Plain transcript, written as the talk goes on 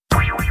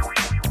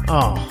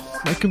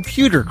Oh, my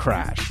computer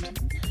crashed.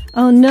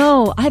 Oh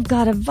no, I've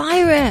got a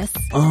virus.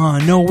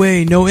 No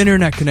way, no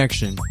internet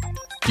connection.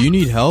 Do you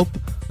need help?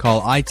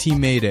 Call IT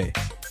Mayday.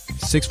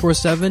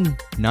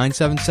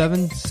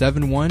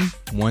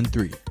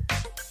 647-977-7113.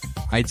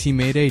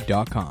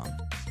 itmayday.com.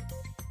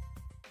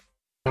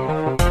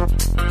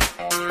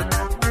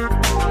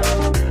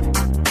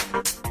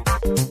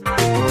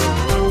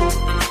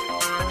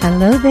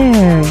 Hello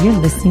there. You're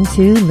listening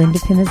to Linda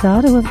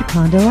Pinizzato of the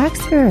Condo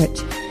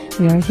Expert.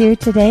 We are here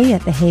today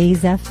at the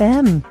Hayes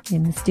FM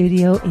in the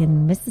studio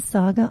in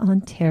Mississauga,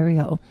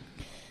 Ontario.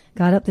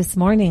 Got up this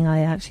morning.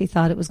 I actually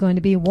thought it was going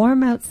to be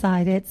warm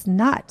outside. It's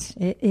not.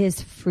 It is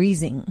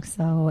freezing.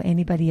 So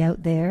anybody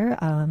out there,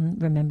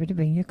 remember to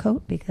bring your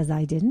coat because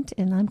I didn't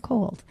and I'm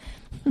cold.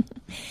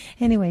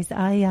 Anyways,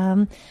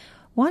 I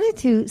wanted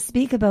to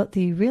speak about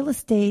the real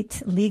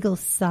estate legal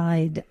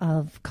side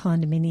of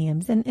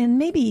condominiums and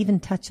maybe even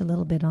touch a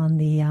little bit on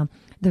the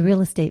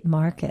real estate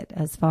market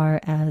as far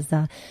as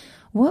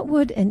what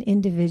would an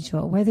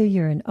individual, whether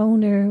you're an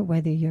owner,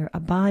 whether you're a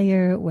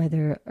buyer,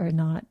 whether or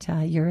not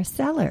you're a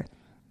seller,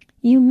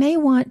 you may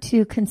want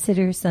to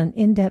consider some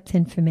in-depth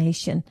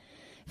information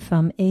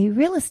from a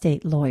real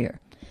estate lawyer.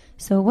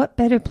 So what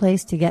better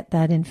place to get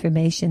that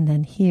information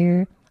than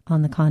here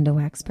on the Condo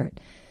Expert?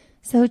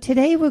 So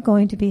today we're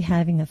going to be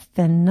having a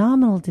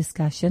phenomenal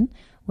discussion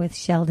with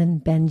Sheldon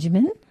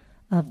Benjamin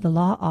of the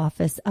law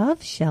office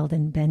of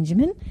Sheldon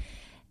Benjamin.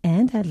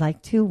 And I'd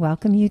like to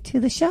welcome you to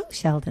the show,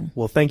 Sheldon.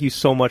 Well, thank you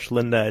so much,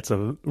 Linda. It's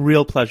a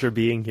real pleasure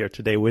being here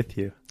today with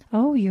you.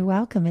 Oh, you're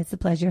welcome. It's a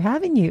pleasure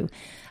having you.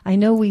 I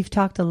know we've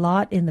talked a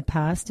lot in the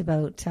past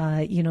about,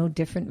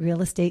 different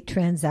real estate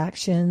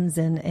transactions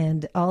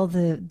and all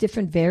the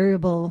different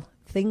variable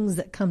things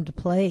that come to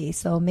play.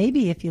 So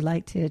maybe if you'd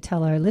like to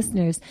tell our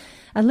listeners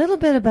a little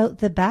bit about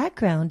the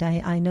background.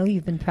 I know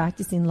you've been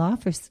practicing law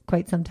for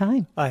quite some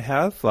time. I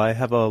have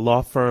a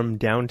law firm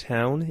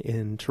downtown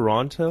in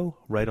Toronto,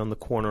 right on the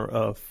corner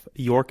of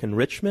York and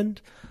Richmond.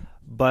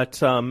 But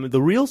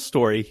the real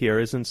story here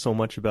isn't so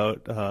much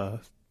about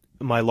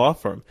my law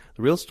firm.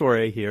 The real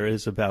story here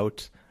is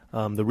about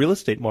the real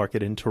estate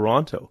market in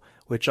Toronto,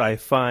 which I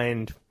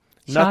find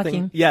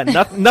shocking.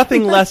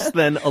 Nothing less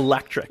than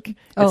electric.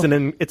 Oh.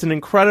 It's an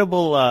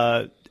incredible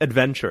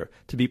adventure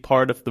to be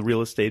part of the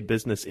real estate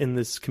business in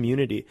this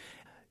community.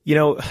 You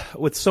know,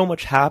 with so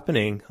much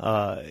happening,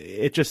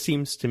 it just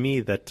seems to me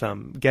that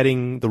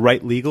getting the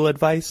right legal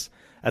advice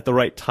at the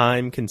right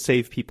time can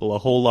save people a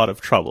whole lot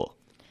of trouble.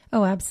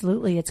 Oh,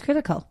 absolutely. It's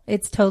critical.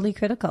 It's totally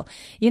critical.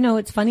 You know,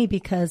 it's funny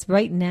because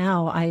right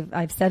now,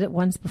 I've said it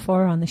once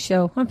before on the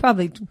show, or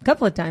probably a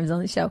couple of times on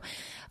the show,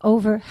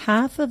 over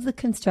half of the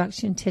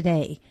construction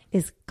today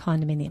is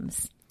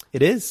condominiums.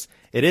 It is.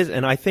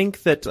 And I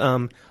think that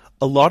a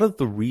lot of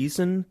the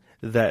reason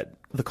that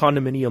the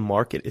condominium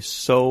market is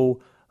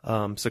so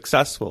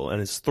successful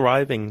and is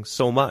thriving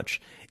so much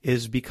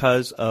is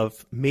because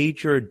of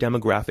major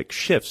demographic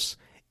shifts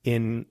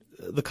in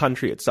the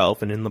country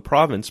itself and in the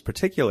province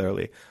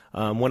particularly.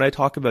 When I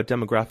talk about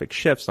demographic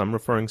shifts, I'm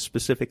referring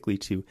specifically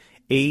to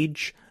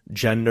age,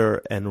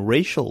 gender, and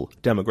racial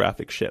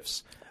demographic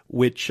shifts,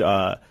 which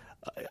are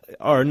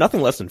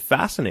nothing less than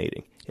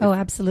fascinating. Oh,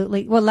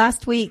 absolutely. Well,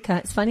 last week,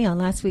 it's funny, on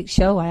last week's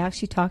show, I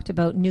actually talked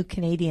about new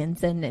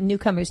Canadians and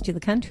newcomers to the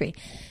country.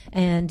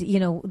 And, you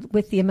know,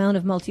 with the amount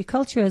of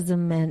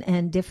multiculturalism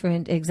and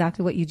different,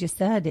 exactly what you just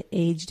said,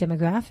 age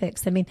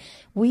demographics, I mean,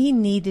 we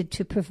needed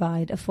to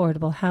provide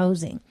affordable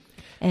housing.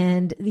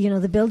 And, you know,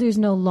 the builders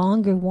no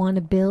longer want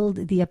to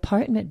build the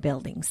apartment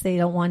buildings. They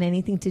don't want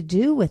anything to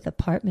do with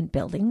apartment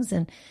buildings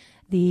and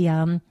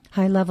the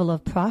high level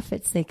of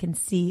profits they can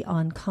see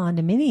on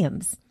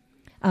condominiums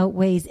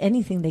outweighs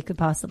anything they could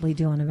possibly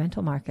do on a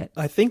rental market.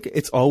 I think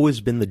it's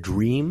always been the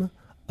dream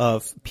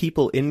of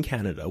people in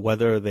Canada,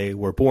 whether they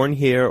were born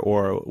here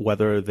or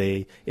whether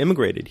they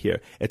immigrated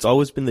here. It's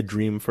always been the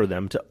dream for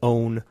them to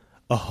own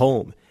a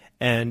home.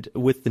 And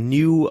with the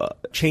new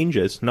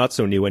changes, not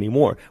so new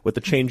anymore, with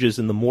the changes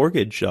in the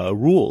mortgage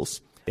rules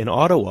in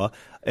Ottawa,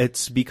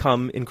 it's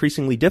become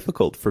increasingly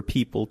difficult for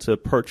people to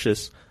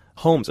purchase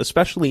homes,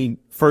 especially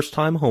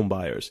first-time home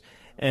buyers.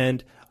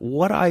 And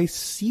what I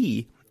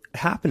see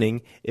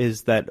happening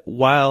is that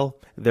while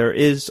there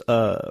is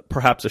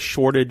perhaps a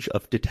shortage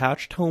of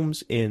detached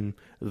homes in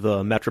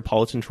the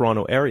metropolitan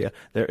Toronto area,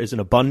 there is an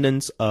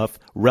abundance of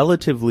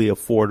relatively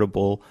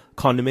affordable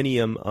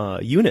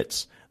condominium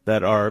units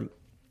that are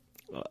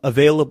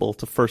available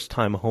to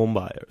first-time home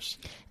buyers.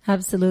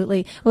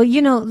 Absolutely. Well,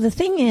 you know, the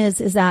thing is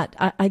that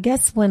I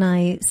guess when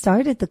I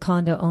started the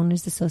Condo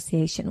Owners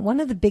Association, one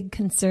of the big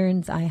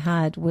concerns I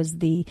had was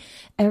the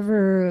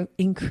ever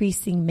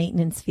increasing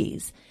maintenance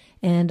fees.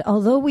 And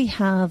although we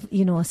have,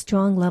 you know, a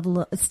strong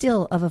level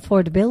still of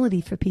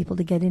affordability for people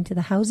to get into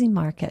the housing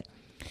market,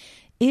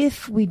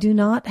 if we do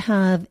not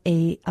have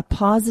a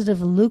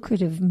positive,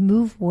 lucrative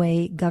move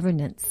forward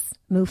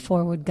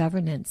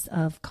governance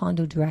of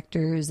condo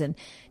directors and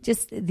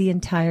just the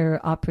entire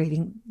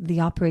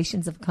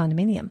operations of a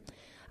condominium,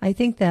 I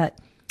think that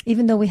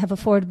even though we have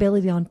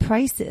affordability on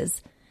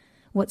prices,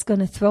 what's going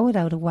to throw it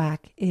out of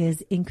whack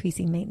is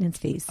increasing maintenance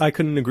fees. I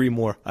couldn't agree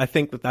more. I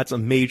think that that's a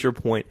major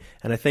point.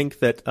 And I think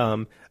that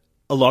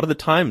a lot of the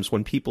times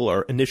when people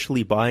are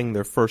initially buying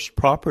their first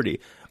property,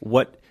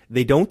 what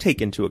they don't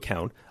take into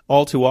account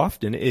all too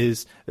often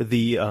is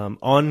the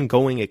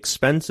ongoing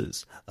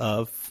expenses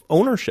of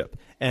ownership.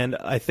 And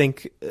I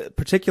think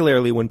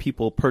particularly when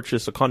people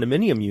purchase a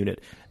condominium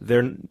unit,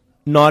 they're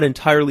not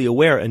entirely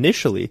aware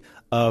initially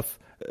of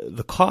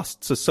the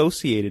costs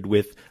associated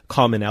with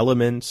common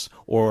elements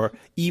or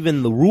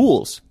even the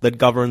rules that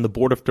govern the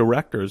board of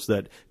directors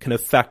that can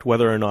affect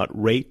whether or not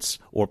rates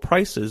or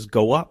prices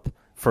go up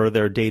for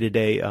their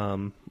day-to-day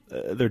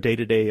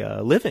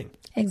living.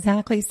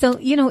 Exactly. So,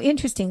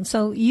 interesting.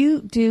 So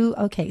you do,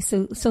 okay,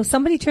 so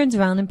somebody turns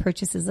around and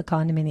purchases a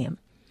condominium.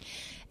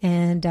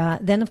 And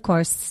then, of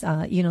course,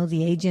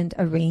 the agent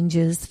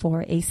arranges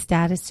for a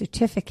status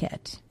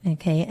certificate.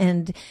 Okay.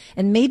 And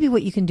maybe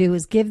what you can do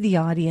is give the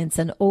audience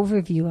an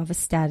overview of a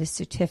status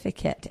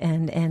certificate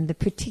and the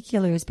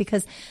particulars,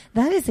 because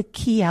that is a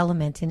key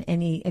element in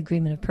any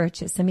agreement of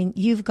purchase. I mean,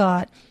 you've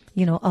got,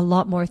 a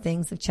lot more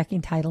things of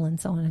checking title and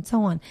so on and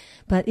so on.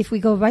 But if we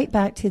go right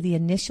back to the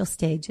initial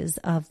stages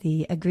of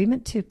the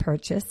agreement to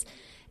purchase,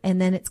 and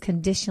then it's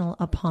conditional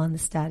upon the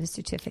status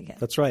certificate.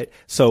 That's right.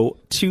 So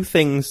three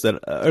things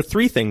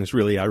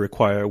really I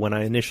require when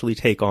I initially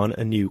take on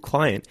a new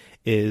client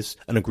is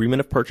an agreement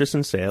of purchase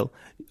and sale,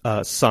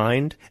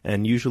 signed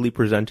and usually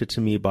presented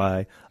to me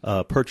by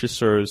a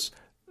purchaser's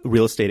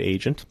real estate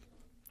agent.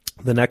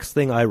 The next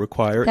thing I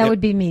require... That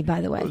would be me,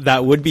 by the way.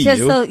 That would be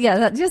just you.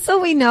 Just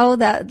so we know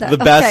that the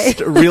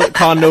best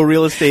condo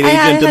real estate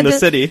agent in the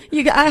city.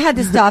 I had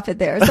to stop it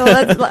there.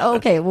 So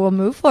okay, we'll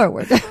move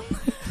forward.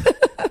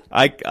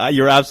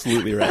 You're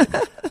absolutely right.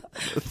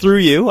 Through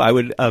you, I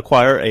would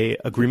acquire a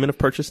agreement of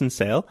purchase and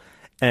sale.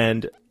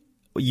 And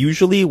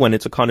usually when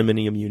it's a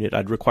condominium unit,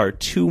 I'd require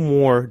two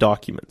more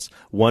documents.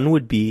 One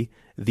would be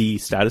the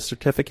status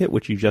certificate,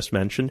 which you just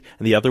mentioned,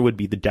 and the other would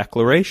be the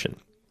declaration.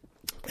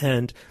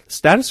 And the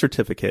status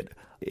certificate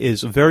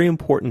is a very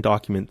important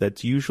document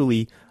that's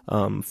usually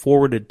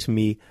forwarded to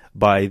me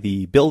by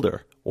the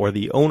builder or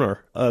the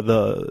owner,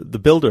 the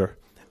builder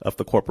of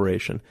the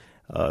corporation,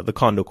 the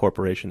condo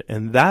corporation.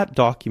 And that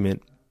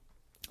document,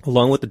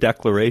 along with the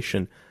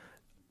declaration,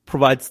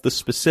 provides the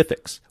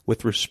specifics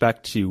with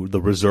respect to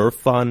the reserve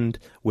fund,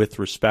 with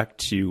respect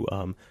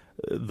to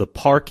the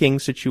parking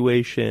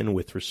situation,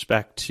 with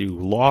respect to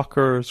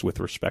lockers,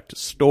 with respect to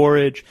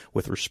storage,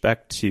 with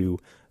respect to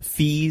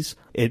fees.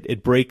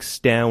 It breaks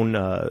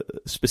down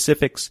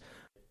specifics.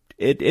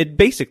 It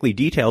basically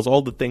details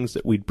all the things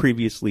that we'd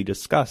previously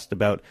discussed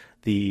about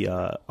the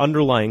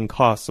underlying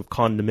costs of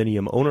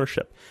condominium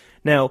ownership.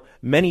 Now,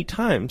 many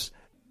times,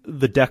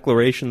 the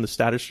declaration, the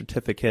status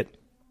certificate,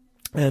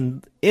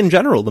 and in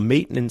general, the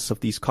maintenance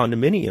of these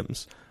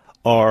condominiums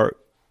are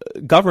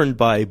governed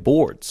by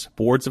boards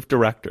of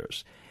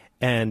directors.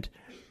 And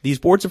these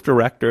boards of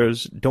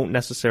directors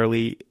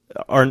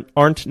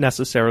aren't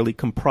necessarily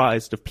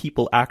comprised of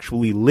people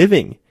actually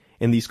living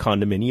in these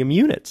condominium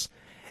units.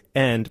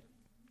 And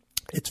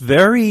it's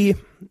very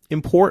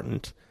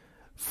important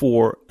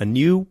for a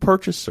new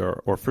purchaser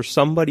or for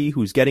somebody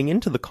who's getting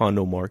into the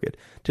condo market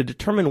to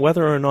determine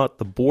whether or not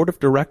the board of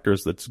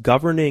directors that's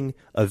governing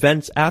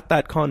events at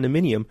that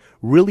condominium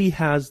really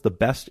has the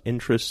best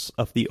interests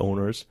of the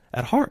owners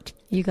at heart.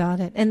 You got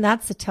it. And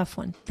that's a tough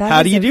one.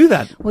 How do you do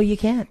that? Well, you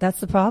can't. That's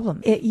the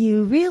problem.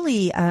 You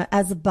really,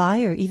 as a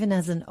buyer, even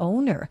as an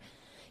owner,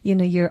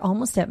 you're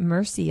almost at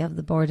mercy of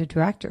the board of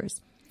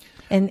directors.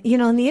 And,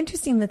 and the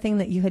interesting thing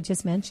that you had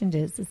just mentioned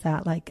is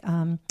that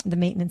the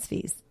maintenance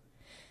fees.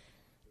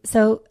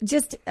 So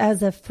just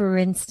as a for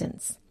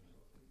instance,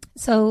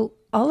 so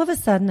all of a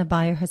sudden a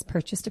buyer has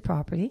purchased a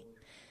property.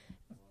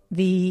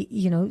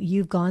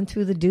 You've gone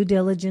through the due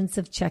diligence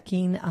of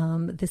checking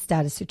the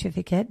status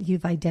certificate.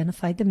 You've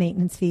identified the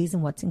maintenance fees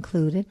and what's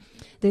included.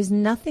 There's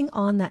nothing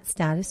on that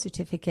status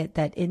certificate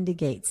that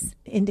indicates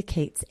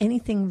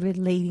anything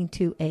relating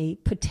to a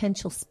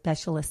potential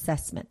special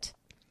assessment.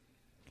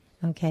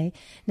 Okay.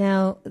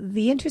 Now,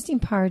 the interesting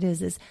part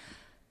is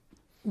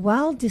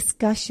while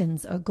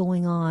discussions are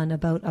going on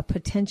about a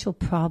potential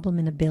problem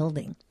in a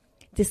building,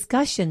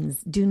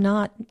 discussions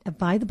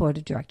by the board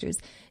of directors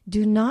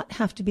do not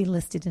have to be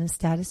listed in a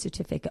status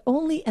certificate,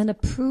 only an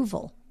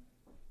approval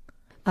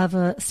of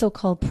a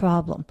so-called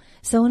problem.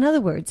 So in other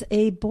words,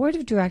 a board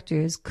of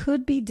directors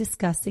could be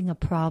discussing a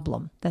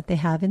problem that they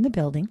have in the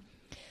building,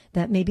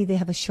 that maybe they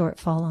have a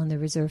shortfall on the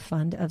reserve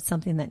fund of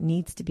something that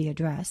needs to be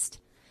addressed.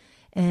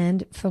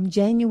 And from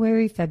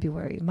January,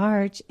 February,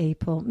 March,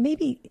 April,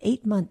 maybe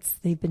 8 months,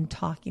 they've been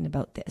talking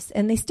about this.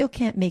 And they still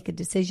can't make a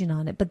decision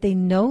on it, but they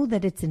know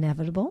that it's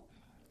inevitable.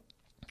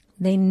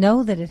 They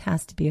know that it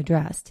has to be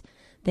addressed.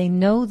 They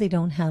know they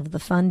don't have the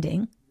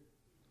funding.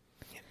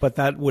 But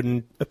that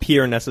wouldn't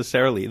appear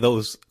necessarily.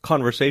 Those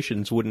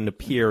conversations wouldn't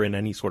appear in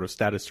any sort of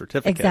status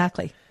certificate.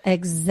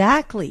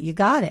 Exactly. You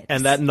got it.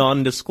 And that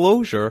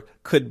non-disclosure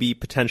could be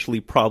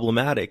potentially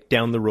problematic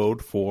down the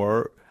road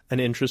for an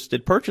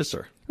interested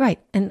purchaser. Right.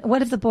 And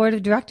what if the board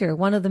of director,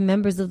 one of the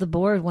members of the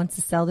board wants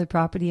to sell their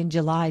property in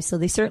July? So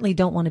they certainly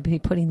don't want to be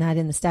putting that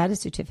in the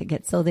status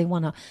certificate. So they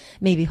want to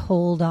maybe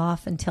hold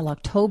off until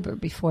October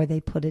before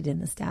they put it in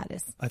the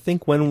status. I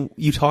think when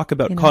you talk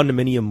about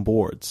condominium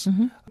boards,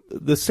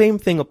 the same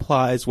thing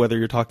applies whether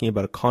you're talking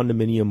about a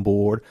condominium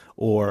board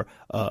or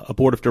a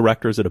board of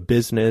directors at a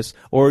business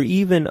or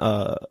even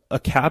a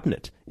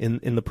cabinet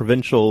in the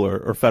provincial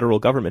or federal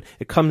government.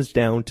 It comes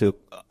down to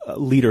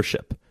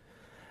leadership.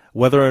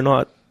 Whether or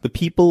not the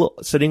people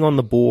sitting on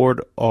the board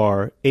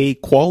are A,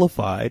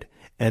 qualified,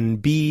 and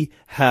B,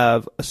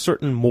 have a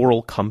certain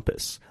moral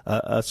compass,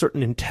 a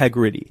certain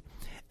integrity.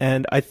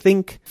 And I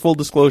think, full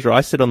disclosure,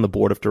 I sit on the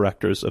board of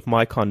directors of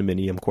my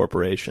condominium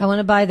corporation. I want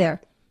to buy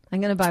there.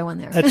 I'm going to buy one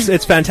there.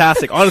 It's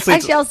fantastic. Honestly,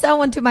 actually, I'll sell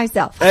one to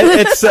myself.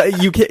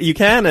 You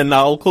can, and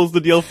I'll close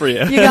the deal for you.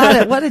 You got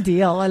it. What a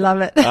deal. I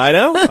love it. I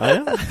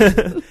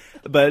know.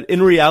 But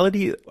in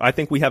reality, I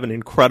think we have an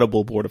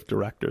incredible board of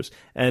directors.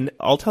 And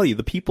I'll tell you,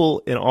 the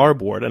people in our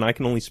board, and I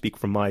can only speak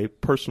from my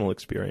personal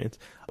experience,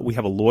 we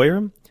have a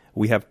lawyer,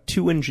 we have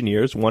 2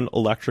 engineers, one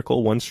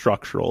electrical, one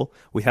structural,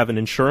 we have an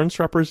insurance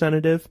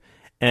representative,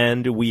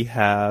 and we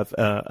have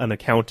an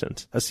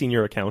accountant, a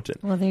senior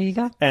accountant. Well, there you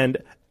go. And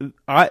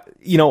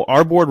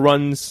our board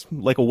runs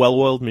like a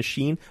well-oiled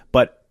machine,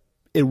 but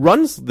it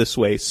runs this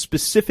way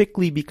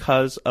specifically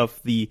because of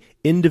the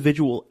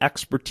individual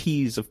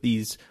expertise of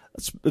these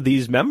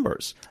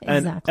members.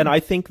 Exactly. And I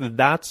think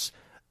that's,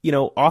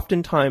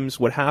 oftentimes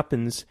what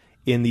happens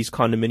in these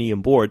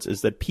condominium boards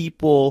is that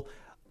people,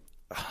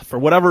 for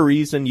whatever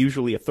reason,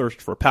 usually a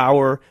thirst for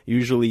power,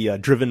 usually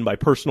driven by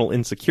personal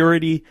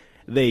insecurity,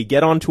 they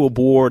get onto a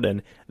board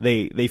and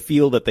they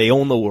feel that they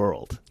own the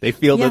world. They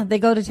feel that they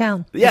go to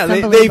town. Yeah,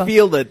 they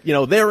feel that,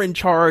 they're in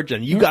charge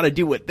and you got to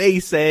do what they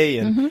say.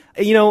 And,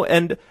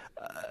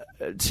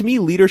 to me,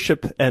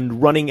 leadership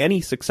and running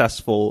any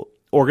successful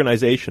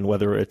organization,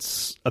 whether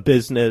it's a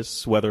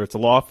business, whether it's a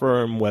law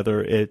firm,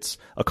 whether it's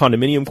a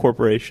condominium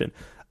corporation,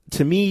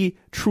 to me,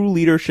 true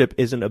leadership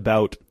isn't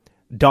about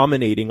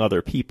dominating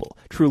other people.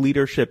 True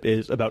leadership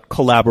is about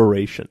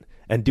collaboration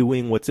and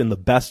doing what's in the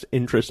best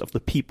interest of the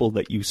people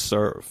that you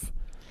serve.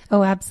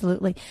 Oh,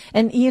 absolutely.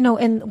 And,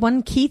 and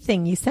one key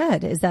thing you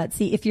said is that,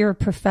 if you're a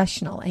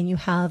professional and you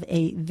have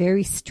a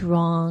very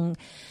strong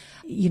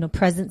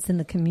presence in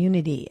the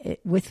community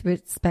with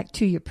respect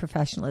to your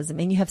professionalism,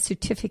 and you have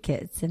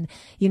certificates, and,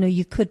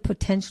 you could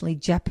potentially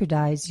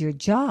jeopardize your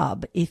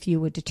job if you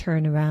were to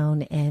turn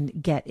around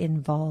and get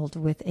involved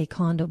with a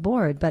condo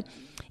board. But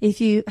if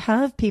you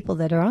have people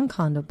that are on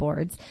condo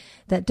boards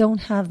that don't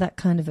have that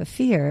kind of a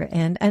fear,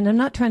 and I'm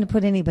not trying to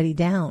put anybody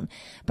down,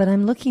 but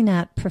I'm looking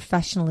at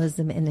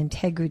professionalism and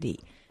integrity,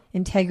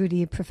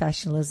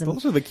 professionalism.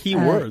 Those are the key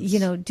words.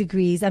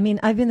 Degrees. I mean,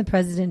 I've been the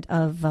president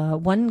of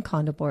one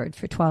condo board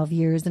for 12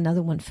 years,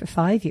 another one for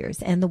 5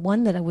 years. And the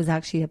one that I was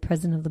actually a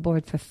president of the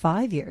board for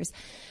 5 years,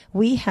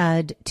 we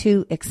had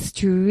 2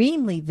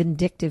 extremely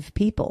vindictive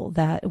people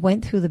that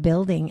went through the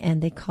building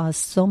and they caused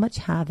so much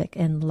havoc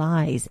and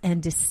lies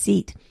and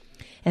deceit.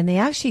 And they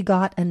actually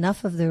got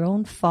enough of their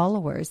own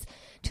followers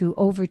to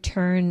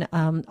overturn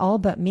all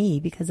but me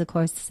because, of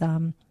course,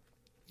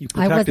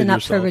 I wasn't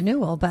up for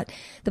renewal, but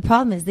the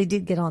problem is they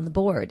did get on the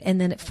board,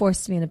 and then it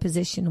forced me in a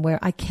position where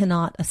I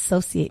cannot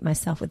associate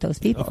myself with those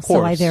people.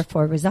 So I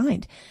therefore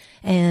resigned.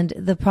 And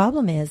the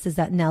problem is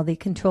that now they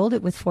controlled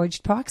it with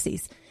forged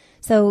proxies.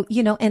 So,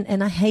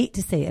 and I hate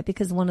to say it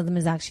because one of them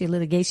is actually a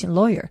litigation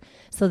lawyer.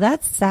 So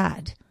that's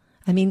sad.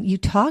 I mean, you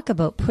talk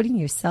about putting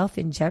yourself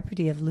in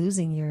jeopardy of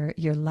losing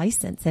your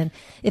license. And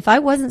if I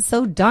wasn't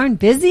so darn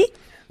busy,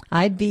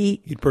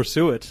 you'd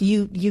pursue it.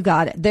 You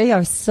got it. They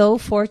are so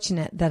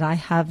fortunate that I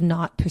have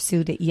not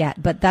pursued it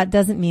yet, but that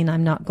doesn't mean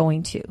I'm not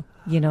going to,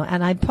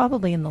 and I'm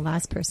probably in the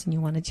last person you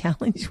want to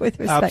challenge with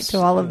respect to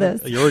all of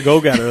this. You're a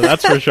go-getter,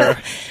 that's for sure.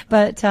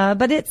 But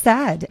it's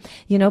sad,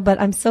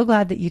 but I'm so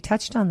glad that you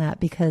touched on that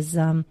because,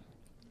 the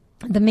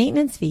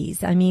maintenance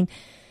fees, I mean,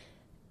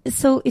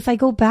 so if I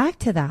go back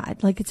to that,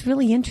 it's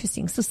really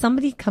interesting. So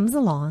somebody comes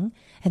along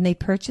and they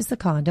purchase a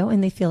condo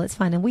and they feel it's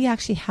fine. And we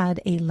actually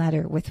had a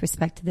letter with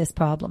respect to this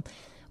problem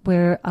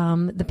where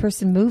the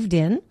person moved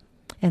in.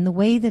 And the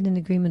way that an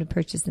agreement of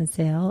purchase and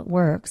sale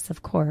works,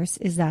 of course,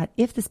 is that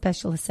if the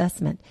special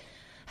assessment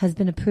has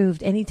been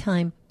approved any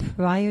time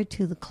prior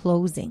to the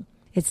closing,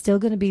 it's still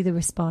going to be the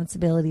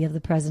responsibility of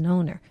the present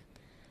owner.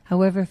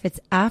 However, if it's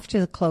after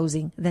the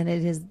closing, then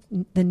it is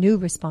the new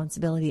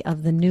responsibility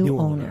of the new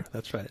owner.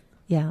 That's right.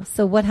 Yeah.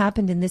 So what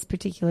happened in this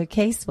particular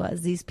case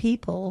was these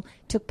people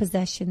took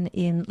possession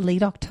in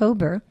late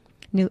October,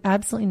 knew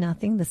absolutely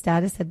nothing. The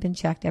status had been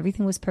checked.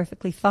 Everything was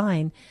perfectly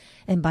fine.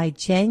 And by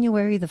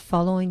January the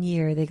following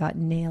year, they got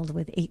nailed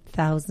with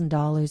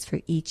 $8,000 for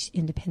each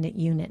independent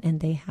unit,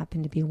 and they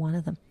happened to be one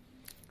of them.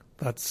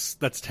 That's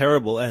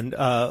terrible. And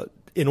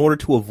in order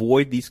to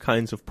avoid these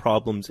kinds of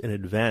problems in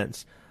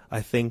advance,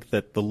 I think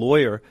that the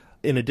lawyer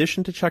in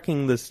addition to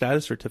checking the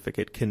status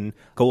certificate, can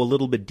go a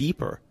little bit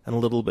deeper and a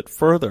little bit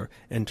further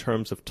in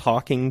terms of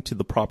talking to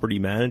the property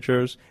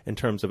managers, in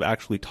terms of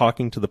actually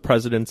talking to the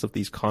presidents of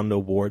these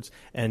condo boards,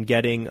 and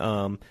getting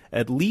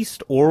at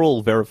least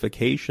oral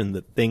verification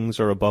that things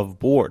are above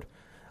board.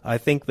 I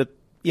think that,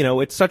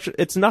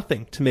 it's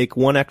nothing to make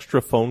one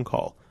extra phone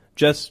call,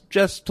 just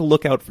to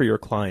look out for your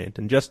client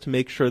and just to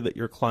make sure that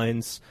your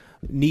client's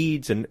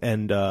needs and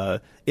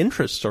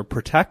interests are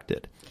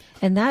protected.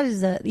 And that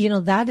is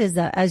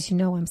as you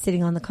know, I'm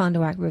sitting on the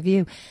Condo Act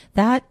review.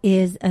 That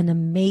is an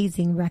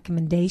amazing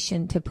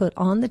recommendation to put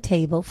on the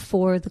table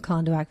for the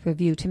Condo Act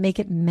review, to make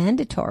it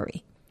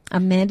mandatory, a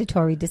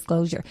mandatory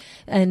disclosure.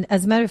 And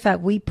as a matter of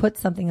fact, we put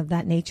something of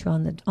that nature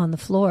on the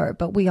floor,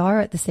 but we are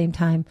at the same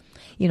time,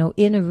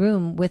 in a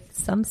room with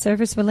some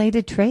service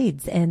related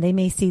trades, and they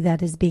may see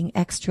that as being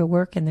extra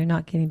work and they're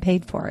not getting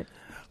paid for it.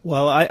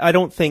 Well, I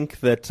don't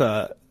think that,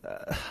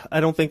 I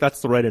don't think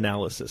that's the right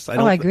analysis.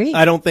 I agree.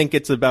 I don't think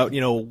it's about,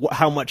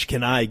 how much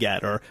can I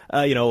get, or,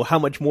 how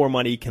much more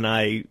money can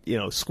I,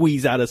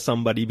 squeeze out of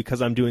somebody because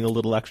I'm doing a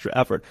little extra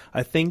effort.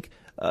 I think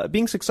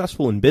being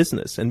successful in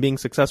business and being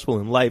successful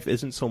in life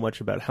isn't so much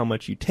about how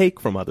much you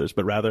take from others,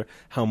 but rather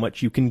how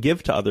much you can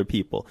give to other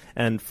people.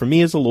 And for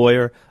me as a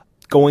lawyer,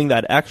 going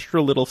that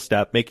extra little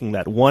step, making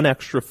that one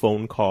extra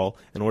phone call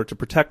in order to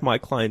protect my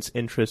client's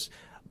interests,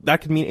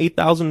 that could mean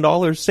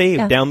 $8,000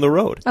 saved down the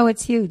road. Oh,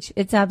 it's huge.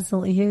 It's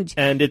absolutely huge.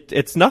 And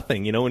it's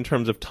nothing, in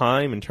terms of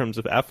time, in terms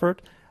of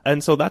effort.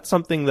 And so that's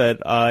something that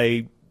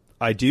I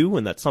do,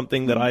 and that's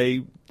something that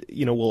I,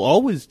 will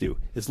always do,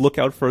 is look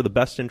out for the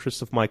best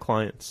interests of my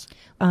clients.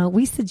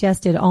 We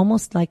suggested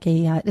almost like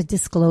a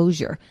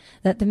disclosure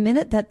that the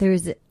minute that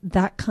there's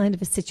that kind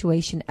of a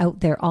situation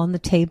out there on the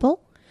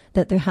table,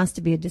 that there has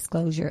to be a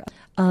disclosure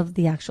of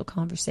the actual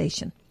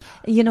conversation.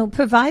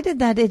 Provided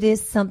that it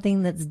is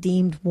something that's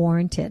deemed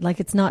warranted.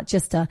 Like it's not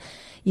just a,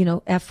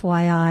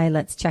 FYI,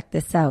 let's check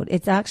this out.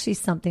 It's actually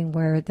something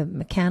where the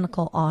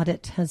mechanical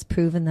audit has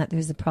proven that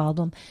there's a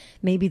problem.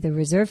 Maybe the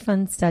reserve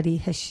fund study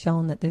has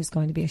shown that there's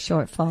going to be a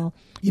shortfall.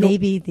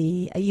 Maybe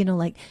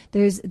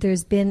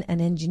there's been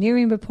an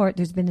engineering report,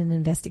 there's been an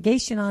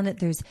investigation on it.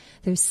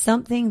 There's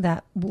something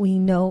that we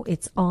know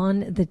it's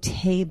on the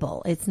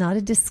table. It's not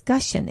a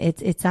discussion.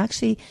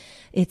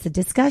 It's a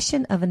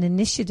discussion of an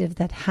initiative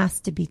that has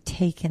to be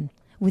taken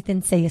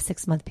within, say, a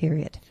 6-month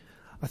period.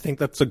 I think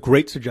that's a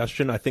great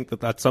suggestion. I think that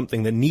that's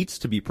something that needs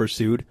to be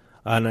pursued.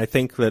 And I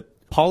think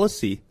that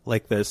policy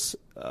like this,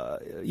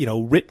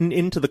 written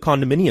into the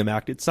Condominium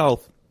Act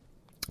itself,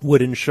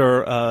 would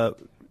ensure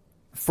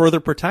further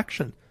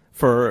protection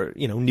for,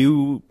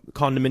 new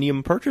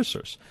condominium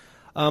purchasers.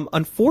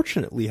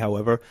 Unfortunately,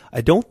 however,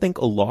 I don't think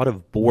a lot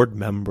of board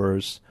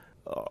members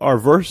are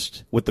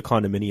versed with the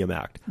Condominium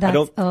Act.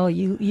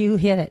 You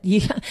hit it.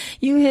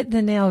 You hit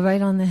the nail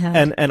right on the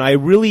head. And I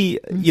really,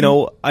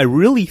 I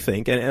really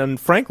think, and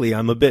frankly,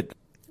 I'm a bit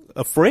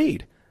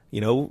afraid,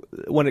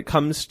 when it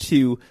comes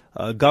to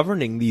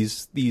governing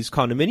these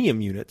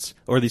condominium units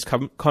or these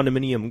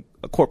condominium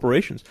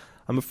corporations.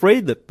 I'm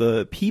afraid that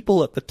the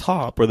people at the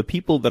top, or the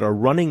people that are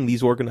running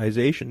these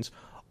organizations,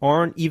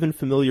 aren't even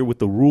familiar with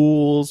the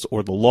rules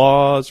or the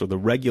laws or the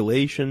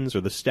regulations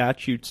or the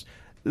statutes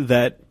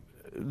that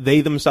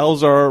they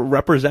themselves are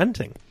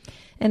representing.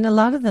 And a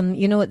lot of them,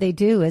 what they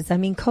do is,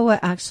 COA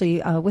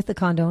actually, with the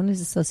Condo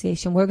Owners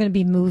Association, we're going to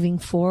be moving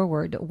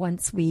forward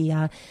once we've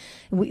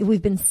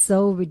been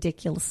so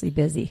ridiculously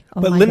busy.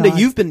 Oh, but Linda,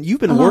 you've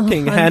been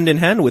working hand in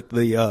hand with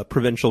the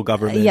provincial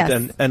government,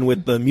 yes, and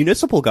with the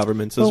municipal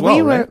governments as well,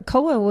 right?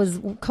 COA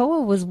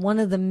was one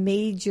of the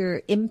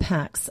major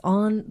impacts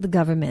on the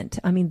government.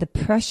 The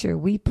pressure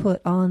we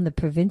put on the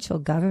provincial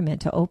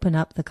government to open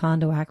up the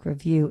Condo Act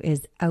review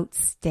is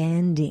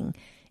outstanding.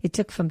 It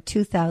took from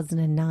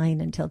 2009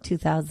 until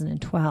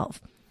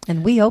 2012.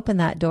 And we opened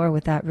that door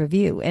with that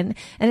review. And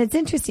it's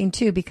interesting,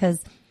 too,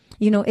 because,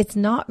 it's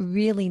not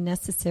really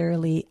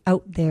necessarily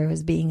out there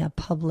as being a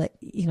public,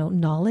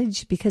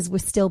 knowledge, because we're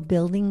still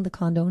building the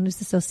Condo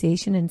Owners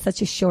Association in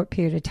such a short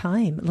period of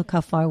time. Look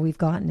how far we've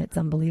gotten. It's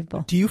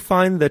unbelievable. Do you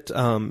find that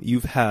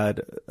you've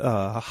had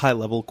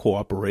high-level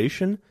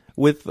cooperation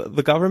with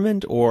the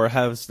government, or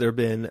has there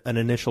been an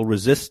initial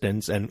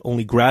resistance and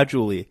only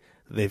gradually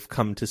they've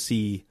come to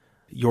see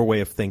your way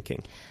of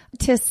thinking?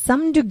 To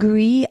some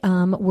degree,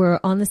 we're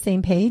on the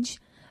same page.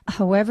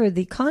 However,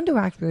 the Condo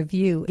Act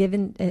review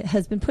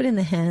has been put in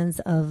the hands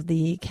of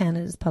the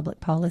Canada's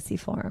Public Policy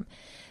Forum,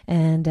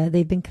 and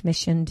they've been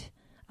commissioned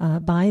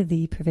by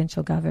the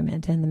provincial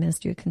government and the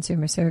Ministry of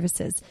Consumer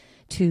Services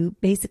to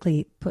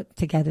basically put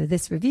together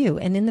this review.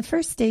 And in the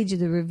first stage of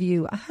the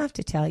review, I have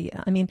to tell you,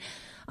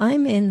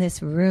 I'm in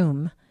this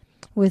room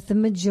with the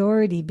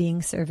majority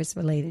being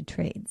service-related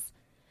trades.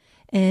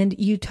 And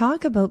you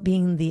talk about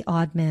being the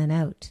odd man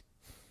out,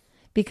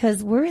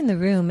 because we're in the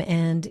room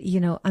and,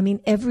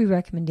 every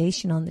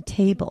recommendation on the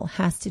table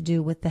has to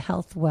do with the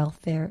health,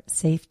 welfare,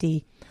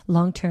 safety,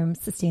 long-term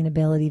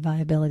sustainability,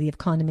 viability of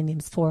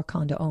condominiums for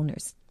condo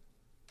owners.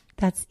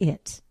 That's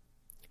it.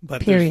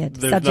 But period.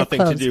 There's Subject nothing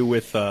closed. to do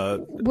with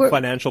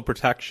financial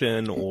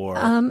protection or...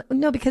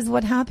 No, because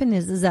what happened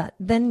is that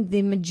then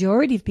the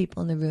majority of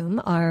people in the room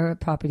are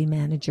property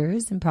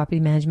managers and property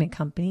management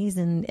companies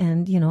and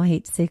I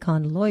hate to say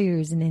condo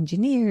lawyers and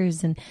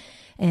engineers and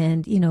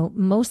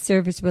most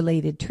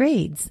service-related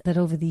trades that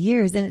over the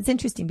years, and it's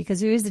interesting because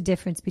there is a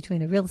difference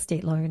between a real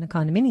estate lawyer and a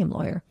condominium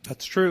lawyer.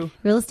 That's true.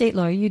 Real estate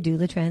lawyer, you do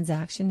the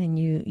transaction and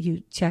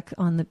you check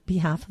on the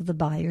behalf of the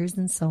buyers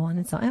and so on,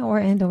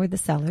 or the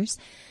sellers.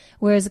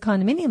 Whereas a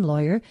condominium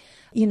lawyer,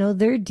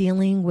 they're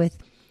dealing with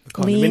the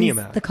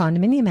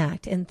Condominium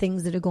Act and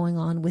things that are going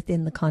on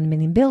within the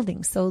condominium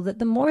building. So that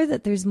the more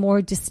that there's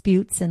more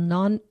disputes and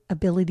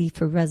non-ability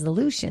for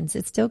resolutions,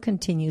 it still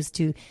continues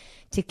to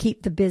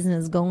keep the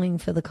business going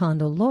for the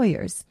condo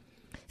lawyers.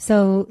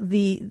 So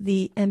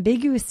the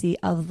ambiguity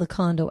of the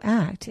Condo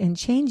Act and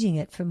changing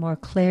it for more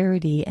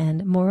clarity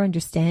and more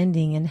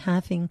understanding and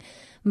having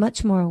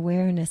much more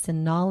awareness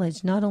and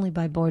knowledge, not only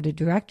by board of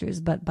directors,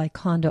 but by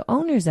condo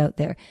owners out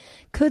there,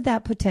 could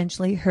that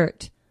potentially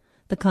hurt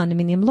the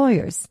condominium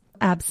lawyers?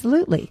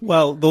 Absolutely.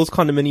 Well, those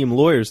condominium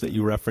lawyers that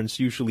you reference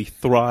usually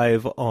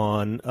thrive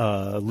on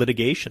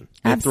litigation.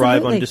 They Absolutely.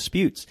 thrive on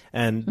disputes.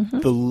 And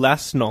the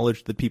less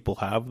knowledge that people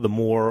have, the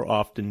more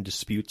often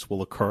disputes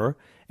will occur.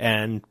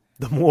 And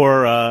the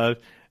more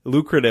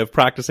lucrative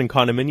practicing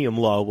condominium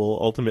law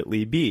will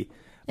ultimately be.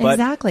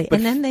 Exactly.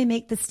 And then they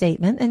make the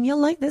statement, and you'll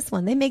like this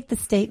one, they make the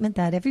statement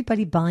that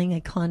everybody buying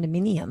a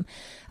condominium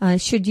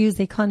should use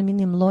a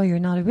condominium lawyer,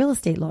 not a real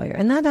estate lawyer.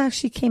 And that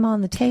actually came on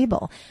the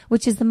table,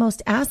 which is the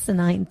most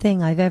asinine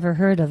thing I've ever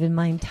heard of in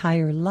my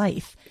entire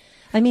life.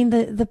 I mean,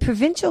 the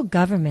provincial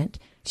government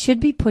should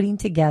be putting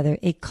together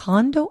a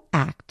Condo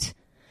Act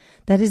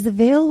that is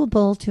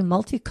available to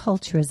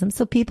multiculturalism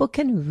so people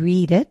can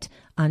read it,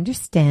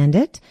 understand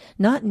it,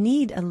 not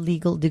need a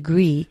legal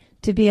degree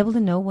to be able to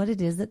know what it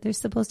is that they're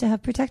supposed to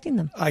have protecting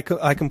them. I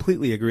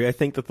completely agree. I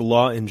think that the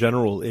law in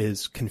general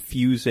is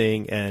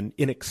confusing and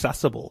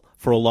inaccessible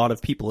for a lot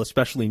of people,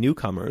 especially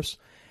newcomers.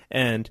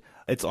 And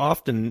it's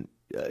often,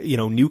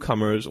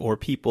 newcomers or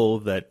people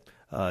that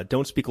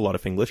don't speak a lot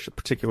of English,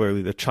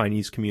 particularly the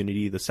Chinese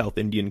community, the South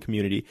Indian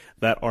community,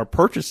 that are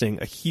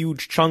purchasing a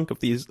huge chunk of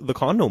the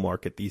condo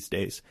market these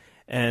days.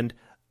 And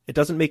it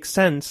doesn't make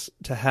sense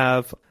to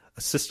have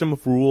a system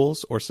of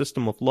rules or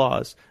system of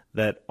laws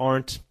that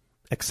aren't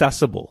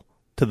accessible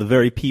to the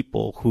very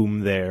people whom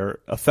they're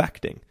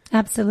affecting.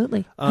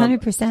 Absolutely.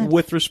 100%.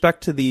 With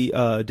respect to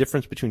the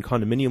difference between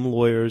condominium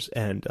lawyers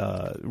and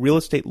real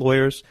estate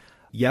lawyers,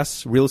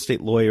 yes, real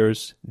estate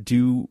lawyers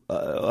do,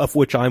 of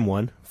which I'm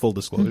one, full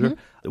disclosure.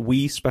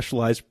 We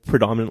specialize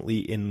predominantly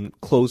in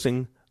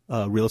closing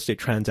real estate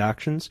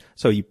transactions.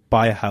 So you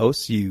buy a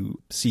house, you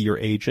see your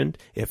agent.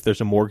 If there's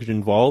a mortgage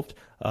involved,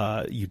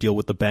 you deal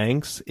with the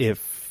banks.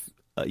 If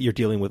you're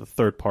dealing with a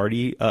third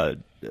party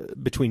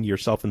between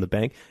yourself and the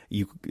bank,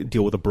 you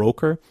deal with a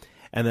broker.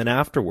 And then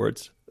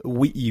afterwards,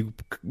 you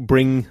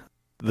bring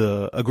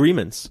the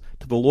agreements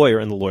to the lawyer,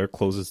 and the lawyer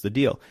closes the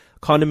deal.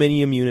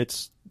 Condominium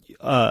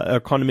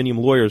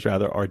lawyers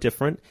are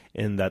different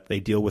in that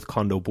they deal with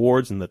condo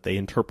boards and that they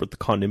interpret the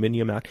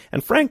Condominium Act.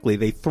 And frankly,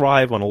 they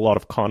thrive on a lot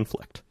of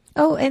conflict.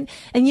 Oh, and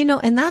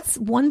that's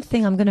one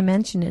thing I'm going to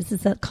mention is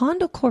that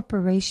condo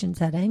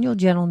corporations at annual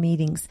general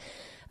meetings,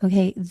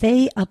 okay,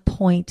 they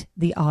appoint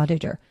the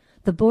auditor.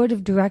 The board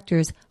of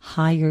directors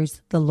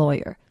hires the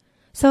lawyer.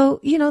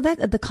 So,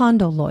 that the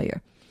condo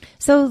lawyer.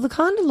 So the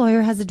condo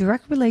lawyer has a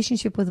direct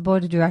relationship with the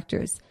board of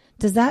directors.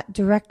 Does that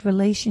direct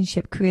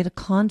relationship create a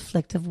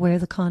conflict of where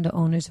the condo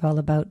owners are all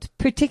about,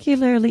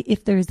 particularly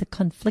if there is a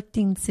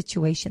conflicting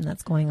situation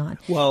that's going on?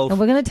 Well,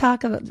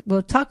 and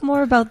we'll talk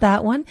more about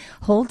that one.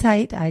 Hold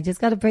tight. I just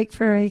got a break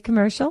for a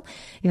commercial.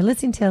 You're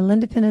listening to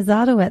Linda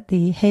Pinizzotto at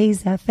the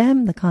Hayes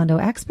FM, the condo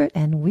expert,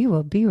 and we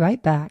will be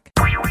right back.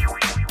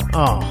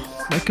 Oh,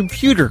 my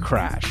computer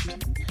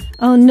crashed.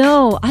 Oh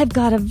no, I've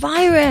got a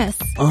virus.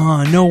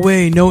 No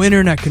way, no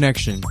internet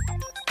connection.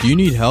 Do you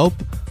need help?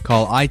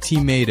 Call IT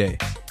Mayday.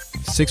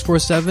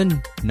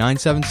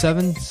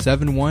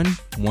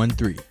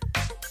 647-977-7113.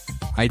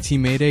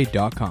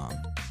 itmayday.com.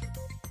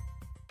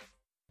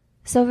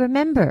 So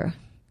remember,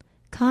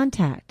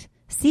 contact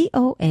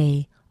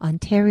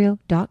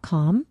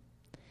coaontario.com.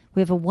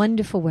 We have a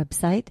wonderful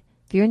website.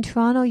 If you're in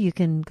Toronto, you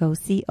can go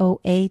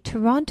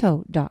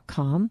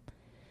coatoronto.com.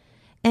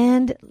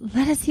 And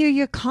let us hear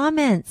your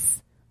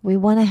comments. We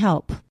want to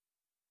help.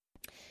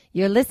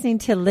 You're listening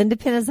to Linda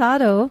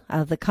Pinizzotto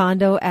of the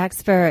Condo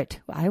Expert.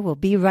 I will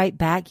be right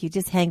back. You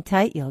just hang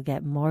tight. You'll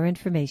get more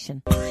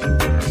information.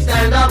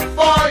 Stand up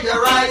for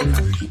your right.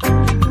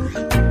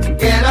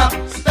 Get up,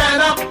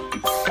 stand up.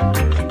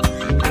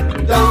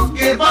 Don't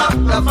give up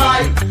the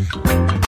fight.